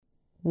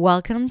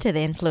Welcome to the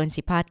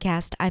Influency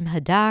Podcast. I'm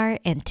Hadar,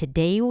 and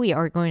today we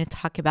are going to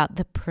talk about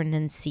the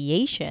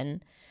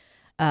pronunciation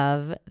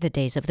of the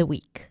days of the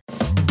week.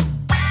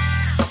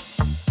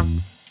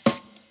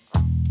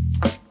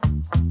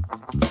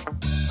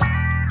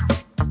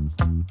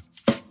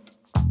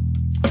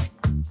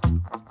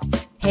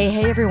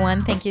 Hey everyone.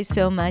 Thank you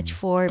so much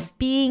for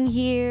being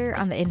here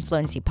on the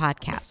Influency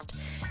Podcast.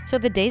 So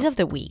the days of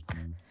the week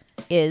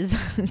is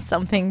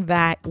something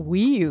that we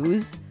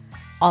use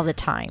all the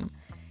time.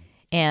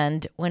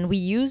 And when we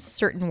use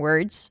certain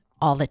words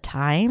all the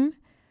time,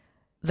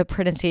 the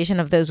pronunciation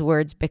of those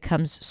words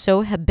becomes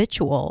so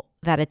habitual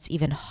that it's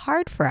even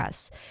hard for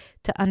us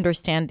to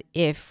understand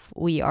if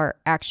we are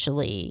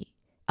actually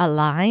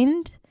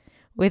aligned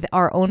with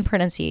our own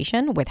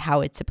pronunciation, with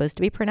how it's supposed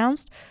to be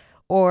pronounced,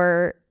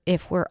 or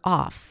if we're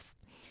off.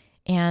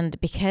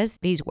 And because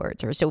these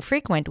words are so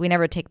frequent, we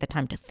never take the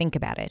time to think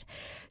about it.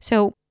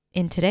 So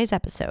in today's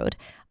episode,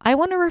 I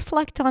want to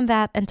reflect on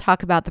that and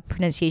talk about the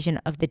pronunciation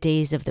of the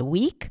days of the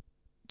week,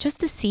 just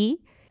to see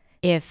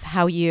if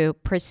how you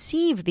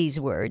perceive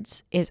these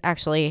words is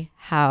actually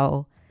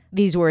how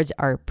these words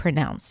are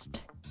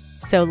pronounced.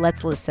 So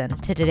let's listen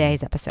to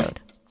today's episode.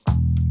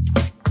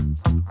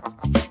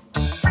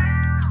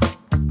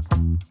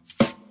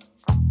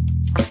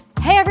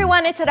 Hey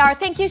everyone, it's Hadar.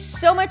 Thank you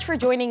so much for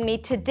joining me.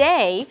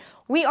 Today,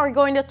 we are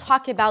going to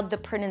talk about the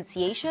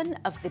pronunciation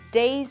of the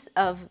days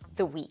of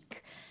the week.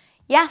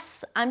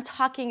 Yes, I'm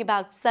talking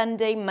about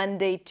Sunday,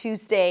 Monday,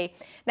 Tuesday.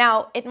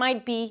 Now, it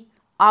might be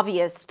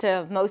obvious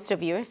to most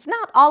of you, if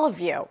not all of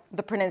you,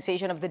 the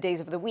pronunciation of the days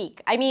of the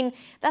week. I mean,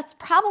 that's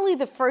probably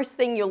the first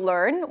thing you'll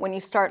learn when you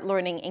start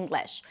learning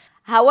English.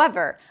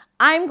 However,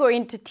 I'm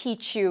going to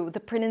teach you the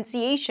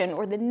pronunciation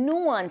or the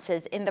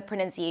nuances in the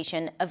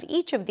pronunciation of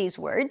each of these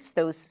words,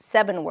 those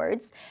 7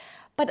 words,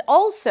 but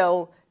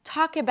also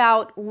talk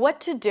about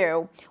what to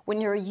do when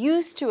you're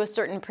used to a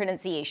certain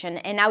pronunciation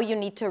and now you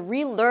need to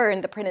relearn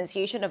the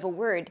pronunciation of a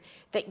word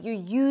that you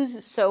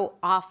use so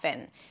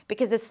often.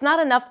 Because it's not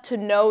enough to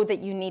know that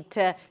you need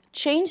to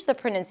change the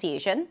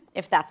pronunciation,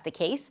 if that's the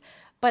case,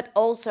 but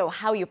also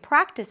how you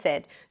practice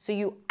it so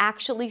you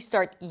actually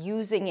start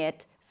using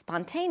it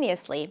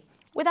spontaneously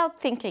without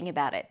thinking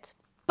about it.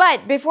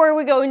 But before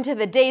we go into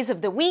the days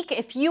of the week,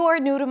 if you are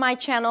new to my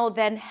channel,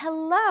 then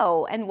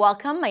hello and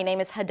welcome. My name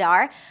is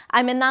Hadar.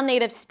 I'm a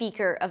non-native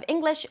speaker of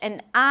English,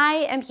 and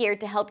I am here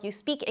to help you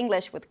speak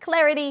English with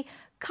clarity,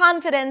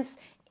 confidence,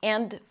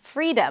 and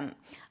freedom.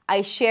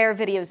 I share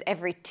videos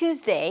every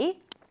Tuesday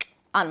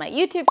on my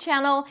YouTube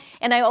channel,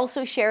 and I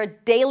also share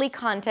daily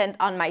content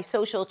on my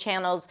social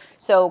channels,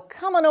 so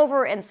come on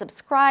over and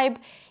subscribe.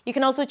 You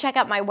can also check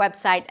out my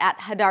website at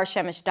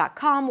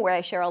hadarshemesh.com, where I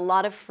share a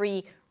lot of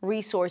free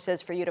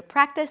resources for you to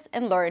practice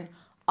and learn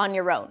on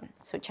your own.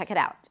 So check it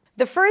out.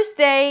 The first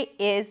day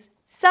is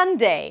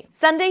Sunday.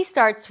 Sunday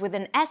starts with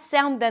an S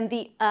sound, then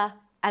the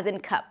as in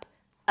cup.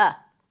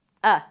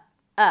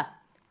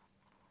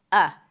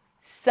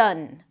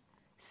 Sun.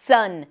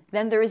 Sun.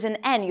 Then there is an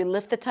N. You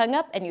lift the tongue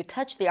up and you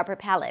touch the upper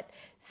palate.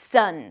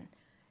 Sun.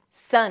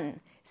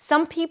 Sun.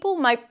 Some people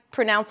might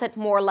pronounce it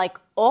more like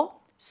O,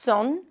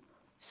 son,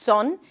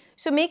 son.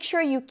 So make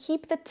sure you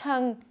keep the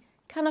tongue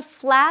kind of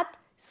flat,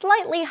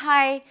 slightly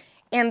high,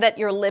 and that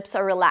your lips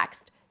are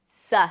relaxed.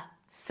 Sun.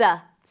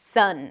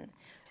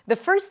 The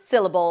first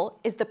syllable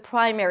is the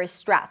primary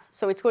stress,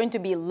 so it's going to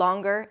be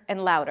longer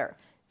and louder.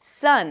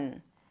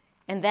 Sun,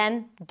 and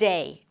then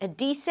day, a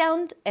D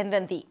sound, and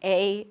then the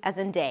A as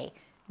in day.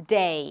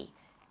 Day.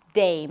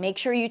 Make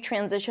sure you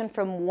transition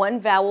from one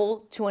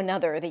vowel to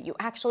another, that you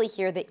actually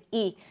hear the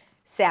E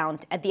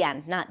sound at the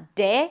end. Not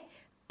de,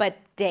 but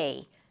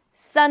day.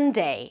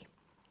 Sunday.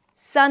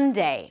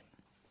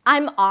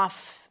 I'm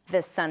off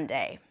this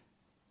Sunday.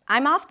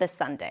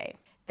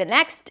 The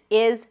next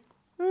is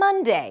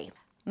Monday.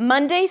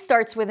 Monday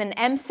starts with an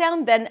M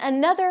sound, then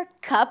another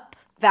cup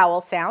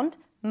vowel sound,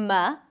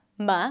 ma,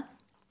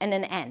 and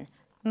an N.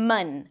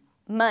 Mun.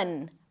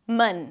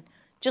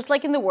 Just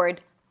like in the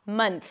word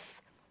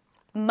month.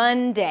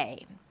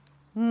 Monday.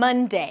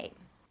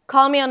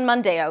 Call me on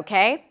Monday,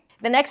 okay?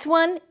 The next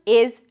one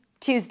is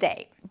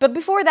Tuesday. But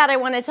before that, I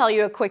want to tell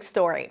you a quick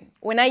story.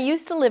 When I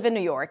used to live in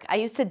New York, I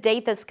used to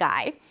date this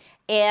guy.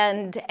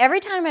 And every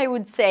time I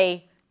would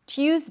say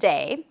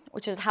Tuesday,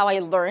 which is how I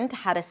learned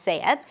how to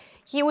say it,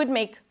 he would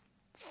make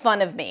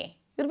fun of me.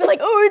 He'd be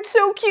like, oh, it's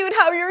so cute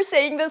how you're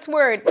saying this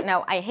word.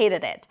 No, I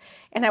hated it.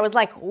 And I was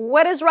like,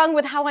 what is wrong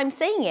with how I'm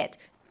saying it?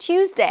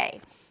 Tuesday.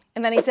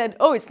 And then he said,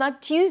 oh, it's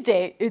not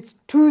Tuesday, it's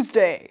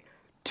Tuesday.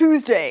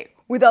 Tuesday,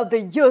 without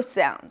the Y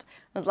sound.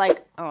 I was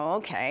like, oh,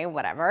 okay,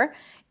 whatever.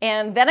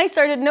 And then I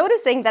started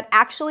noticing that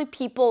actually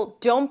people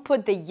don't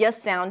put the Y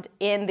sound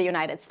in the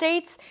United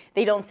States.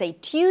 They don't say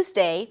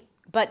Tuesday,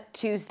 but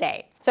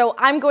Tuesday. So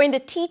I'm going to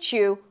teach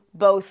you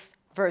both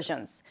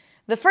versions.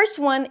 The first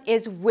one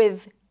is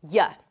with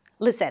Y.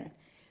 Listen,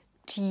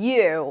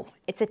 tu.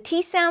 It's a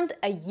T sound,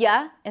 a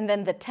Y, and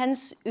then the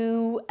tense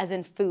U as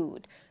in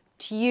food.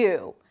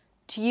 Tu.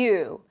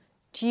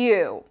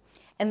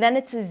 And then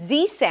it's a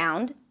Z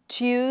sound,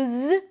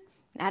 tuse,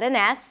 not an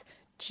S,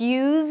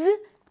 tuse,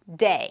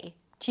 day,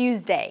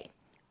 Tuesday,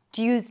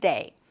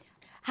 Tuesday.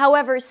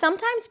 However,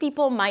 sometimes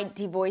people might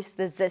devoice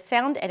the Z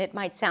sound and it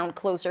might sound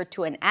closer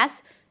to an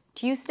S.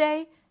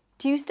 Tuesday,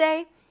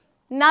 Tuesday.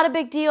 Not a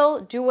big deal.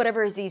 Do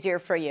whatever is easier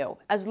for you,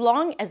 as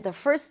long as the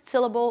first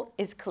syllable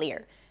is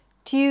clear.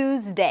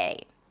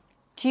 Tuesday,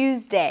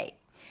 Tuesday.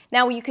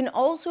 Now you can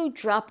also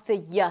drop the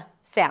Y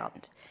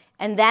sound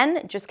and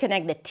then just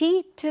connect the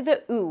T to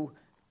the U.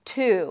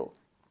 Two,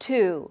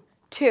 two,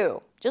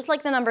 two. Just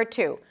like the number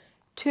two.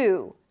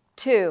 Two,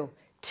 two,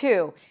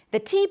 two. The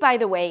T, by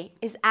the way,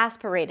 is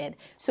aspirated,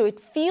 so it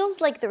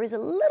feels like there is a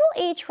little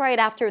H right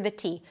after the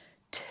T.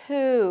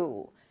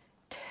 Two,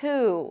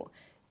 two.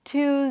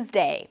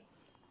 Tuesday,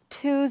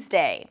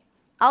 Tuesday.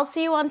 I'll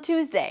see you on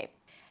Tuesday.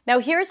 Now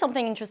here's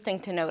something interesting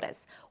to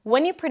notice.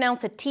 When you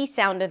pronounce a T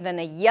sound and then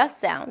a Y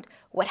sound,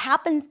 what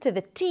happens to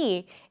the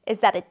T is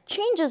that it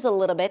changes a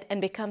little bit and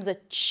becomes a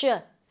ch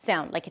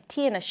sound, like a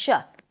T and a sh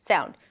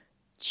sound.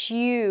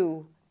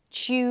 Chew,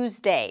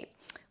 Tuesday.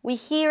 We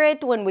hear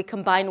it when we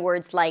combine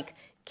words like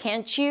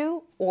can't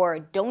you or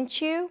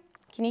don't you.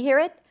 Can you hear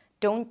it?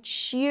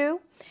 Don't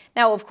you?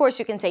 Now, of course,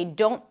 you can say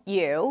don't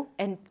you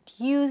and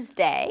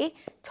Tuesday,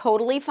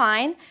 totally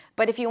fine.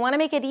 But if you want to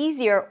make it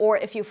easier, or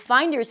if you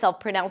find yourself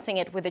pronouncing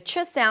it with a ch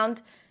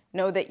sound,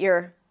 know that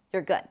you're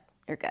good.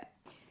 You're good.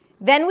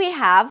 Then we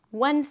have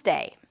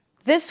Wednesday.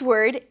 This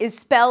word is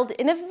spelled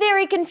in a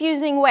very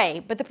confusing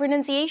way, but the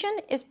pronunciation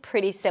is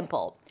pretty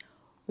simple.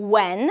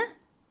 When,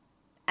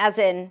 as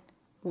in,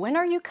 when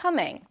are you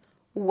coming?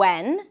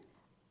 When,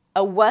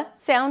 a W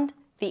sound,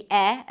 the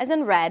E as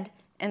in red,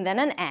 and then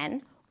an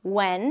N.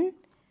 When,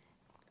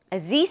 a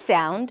Z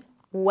sound,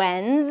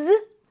 when's,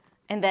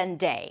 and then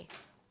day.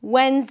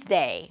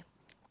 Wednesday,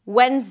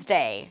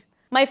 Wednesday.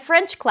 My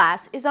French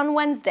class is on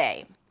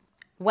Wednesday.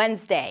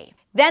 Wednesday.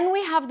 Then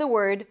we have the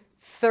word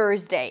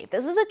Thursday.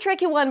 This is a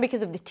tricky one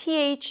because of the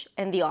TH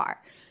and the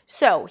R.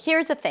 So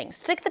here's the thing.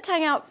 Stick the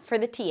tongue out for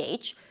the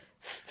TH.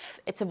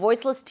 It's a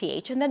voiceless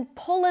TH. And then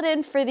pull it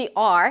in for the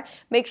R.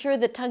 Make sure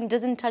the tongue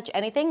doesn't touch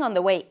anything on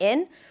the way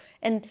in.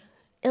 And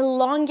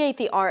elongate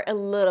the R a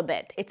little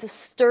bit. It's a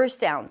stir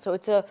sound, so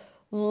it's a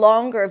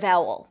longer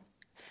vowel.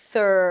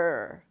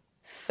 Thur,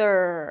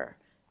 thur,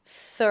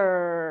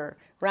 thur.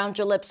 Round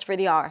your lips for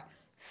the R.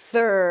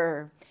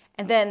 Thur.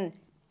 And then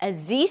a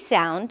Z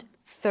sound,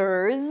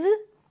 thurs,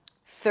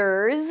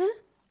 thurs.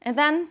 And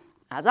then,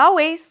 as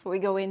always, we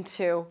go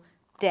into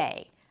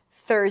day.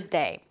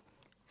 Thursday,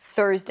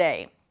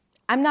 Thursday.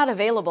 I'm not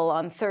available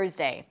on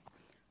Thursday.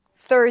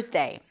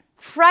 Thursday.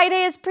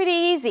 Friday is pretty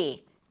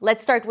easy.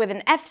 Let's start with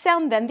an F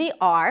sound, then the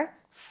R.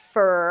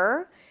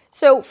 Fur.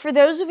 So for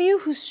those of you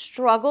who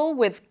struggle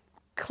with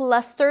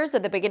clusters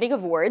at the beginning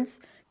of words,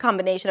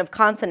 combination of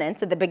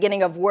consonants at the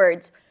beginning of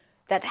words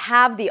that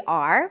have the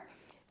R,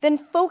 then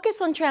focus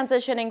on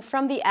transitioning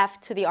from the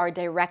F to the R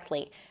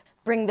directly.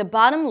 Bring the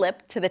bottom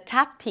lip to the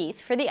top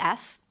teeth for the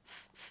F.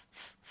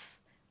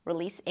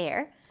 Release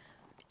air.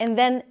 And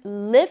then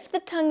lift the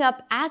tongue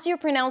up as you're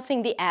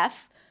pronouncing the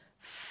F.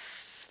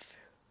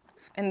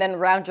 And then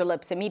round your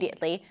lips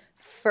immediately.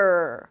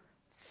 Fur,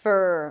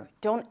 fur.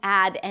 Don't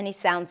add any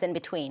sounds in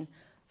between.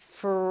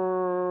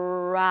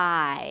 Fry.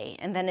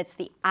 And then it's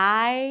the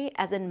I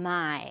as in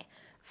my.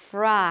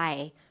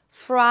 Fry.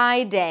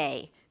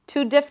 Friday.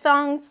 Two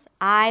diphthongs,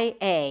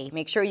 I-A.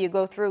 Make sure you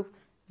go through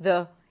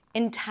the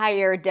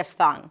entire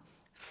diphthong.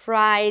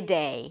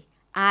 Friday.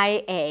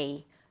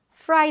 I-A.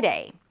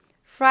 Friday.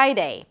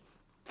 Friday.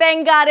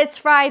 Thank God it's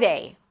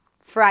Friday.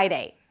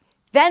 Friday.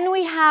 Then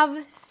we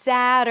have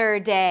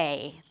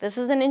Saturday. This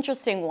is an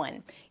interesting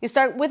one. You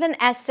start with an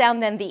S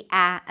sound, then the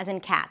A as in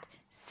cat.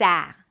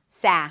 Sa,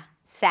 sa,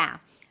 sa.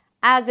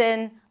 As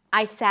in,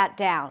 I sat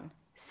down.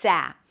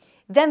 Sa.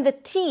 Then the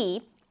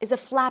T is a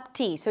flap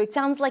T, so it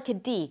sounds like a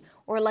D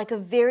or like a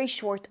very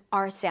short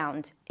R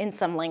sound in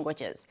some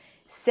languages.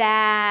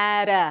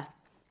 Sada.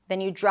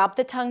 Then you drop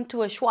the tongue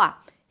to a schwa.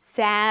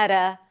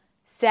 Sada,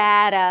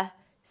 sada,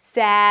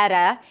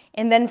 sada.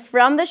 And then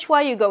from the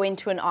schwa you go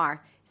into an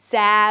R.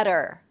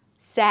 Sadder,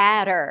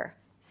 sadder,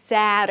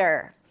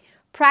 sadder.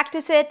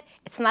 Practice it.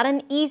 It's not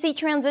an easy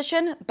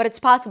transition, but it's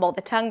possible.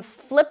 The tongue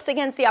flips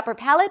against the upper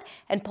palate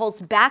and pulls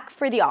back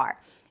for the R.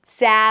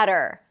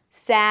 Sadder,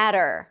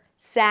 sadder,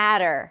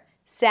 sadder,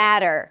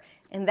 sadder.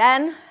 And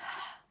then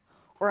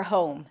we're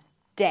home.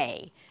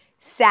 Day.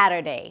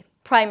 Saturday.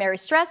 Primary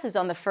stress is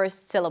on the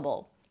first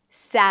syllable.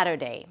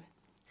 Saturday.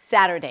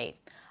 Saturday.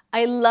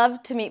 I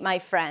love to meet my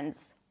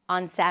friends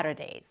on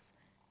Saturdays.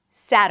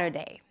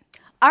 Saturday.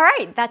 All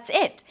right, that's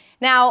it.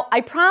 Now,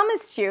 I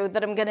promised you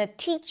that I'm going to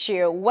teach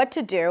you what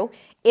to do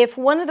if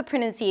one of the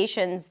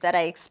pronunciations that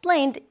I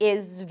explained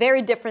is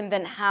very different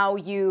than how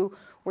you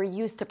were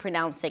used to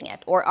pronouncing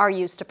it or are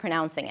used to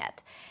pronouncing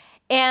it.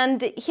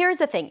 And here's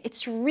the thing.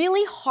 It's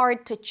really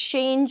hard to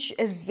change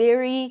a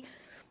very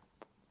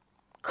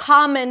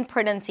common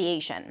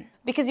pronunciation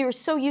because you're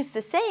so used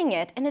to saying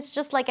it and it's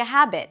just like a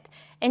habit.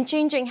 And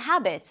changing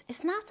habits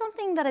is not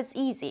something that is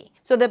easy.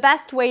 So the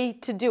best way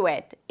to do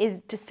it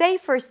is to say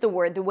first the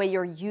word the way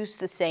you're used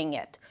to saying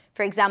it.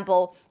 For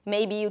example,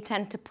 maybe you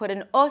tend to put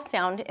an O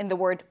sound in the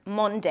word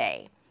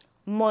Monday.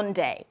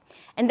 Monday.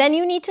 And then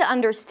you need to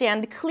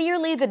understand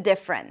clearly the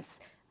difference.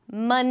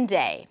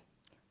 Monday.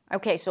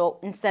 Okay, so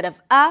instead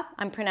of A,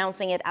 I'm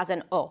pronouncing it as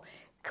an O.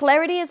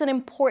 Clarity is an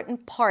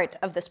important part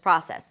of this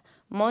process.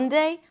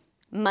 Monday,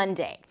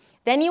 Monday.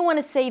 Then you want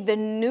to say the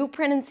new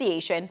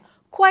pronunciation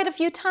quite a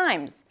few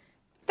times.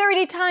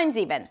 30 times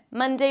even.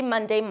 Monday,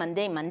 Monday,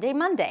 Monday, Monday,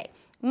 Monday.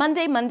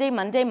 Monday, Monday,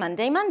 Monday,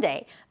 Monday,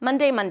 Monday.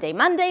 Monday, Monday,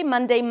 Monday,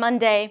 Monday,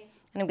 Monday.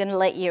 And I'm going to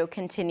let you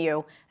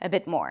continue a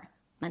bit more.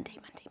 Monday,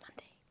 Monday,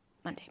 Monday.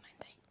 Monday,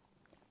 Monday.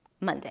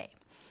 Monday.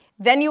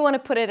 Then you want to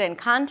put it in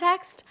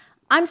context.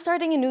 I'm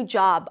starting a new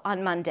job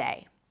on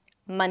Monday.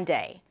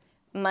 Monday.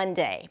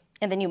 Monday.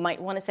 And then you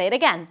might want to say it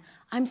again.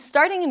 I'm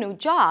starting a new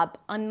job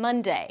on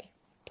Monday.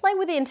 Play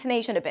with the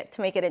intonation a bit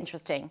to make it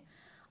interesting.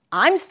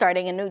 I'm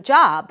starting a new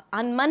job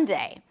on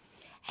Monday.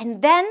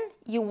 And then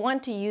you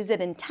want to use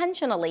it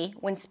intentionally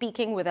when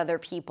speaking with other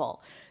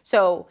people.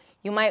 So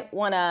you might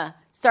want to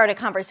start a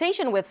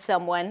conversation with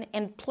someone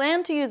and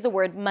plan to use the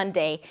word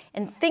Monday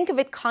and think of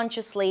it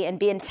consciously and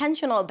be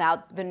intentional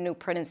about the new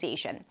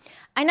pronunciation.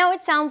 I know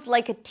it sounds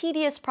like a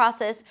tedious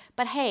process,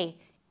 but hey,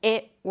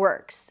 it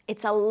works.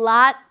 It's a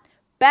lot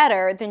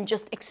better than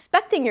just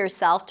expecting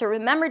yourself to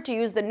remember to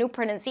use the new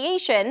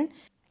pronunciation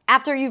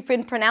after you've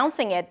been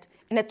pronouncing it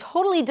in a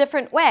totally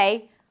different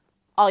way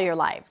all your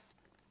lives.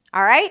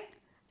 All right?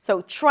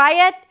 So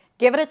try it,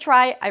 give it a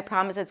try. I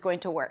promise it's going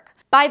to work.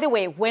 By the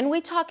way, when we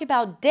talk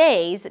about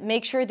days,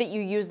 make sure that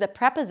you use the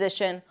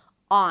preposition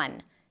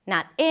on.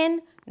 Not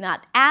in,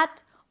 not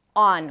at,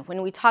 on.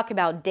 When we talk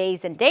about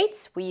days and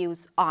dates, we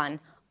use on.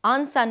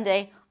 On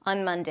Sunday,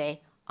 on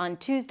Monday, on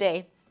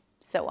Tuesday,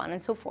 so on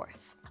and so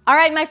forth. All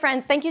right, my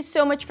friends, thank you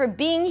so much for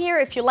being here.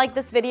 If you like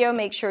this video,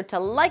 make sure to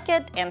like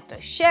it and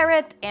to share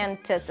it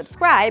and to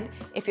subscribe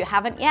if you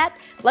haven't yet.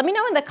 Let me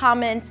know in the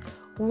comments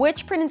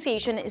which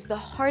pronunciation is the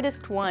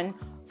hardest one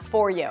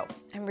for you.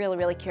 I'm really,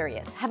 really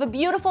curious. Have a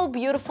beautiful,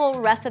 beautiful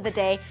rest of the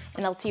day,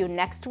 and I'll see you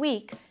next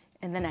week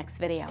in the next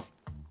video.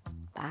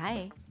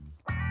 Bye.